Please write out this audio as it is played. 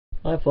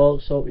Hi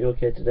folks, hope you're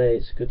okay today.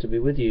 It's good to be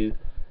with you.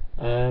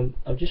 I'm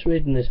just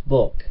reading this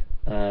book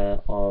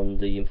on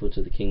the influence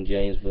of the King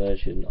James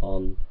Version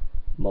on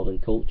modern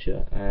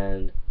culture,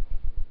 and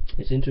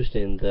it's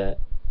interesting that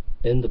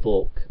in the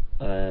book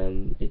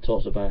it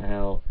talks about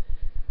how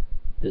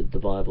the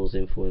Bible's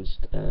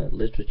influenced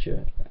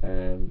literature.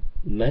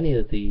 Many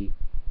of the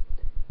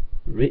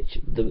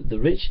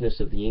richness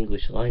of the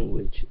English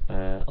language,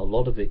 a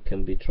lot of it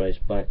can be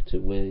traced back to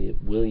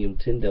William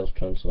Tyndale's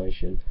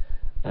translation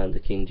and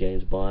the King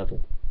James Bible.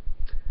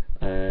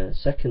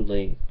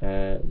 Secondly,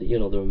 there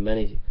are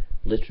many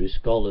literary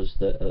scholars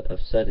that have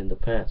said in the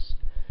past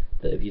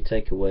that if you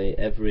take away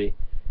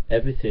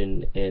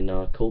everything in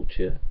our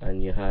culture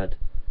and you had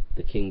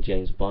the King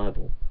James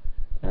Bible,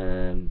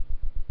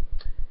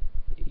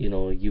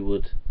 you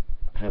would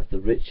have the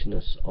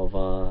richness of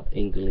our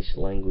English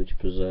language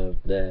preserved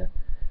there,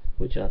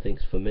 which I think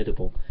is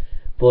formidable.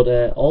 But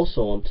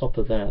also on top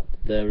of that,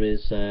 there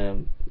is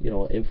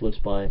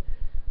influenced by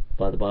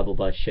the Bible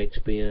by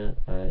Shakespeare.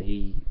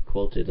 He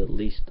quoted at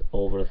least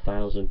over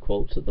 1,000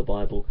 quotes of the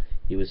Bible.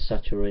 He was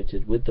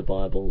saturated with the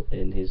Bible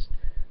in his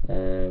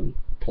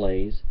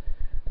plays.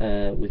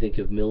 We think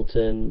of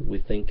Milton. We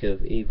think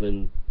of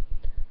even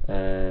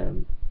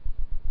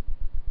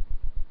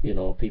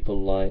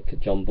people like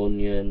John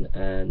Bunyan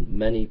and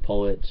many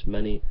poets,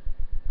 many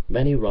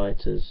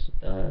writers,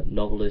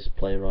 novelists,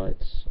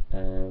 playwrights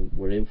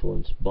were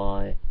influenced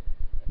by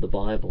the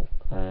Bible,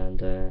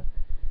 and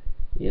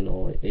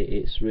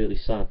it's really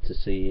sad to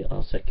see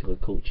our secular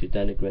culture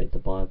denigrate the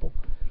Bible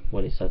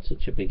when it's had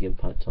such a big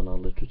impact on our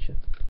literature.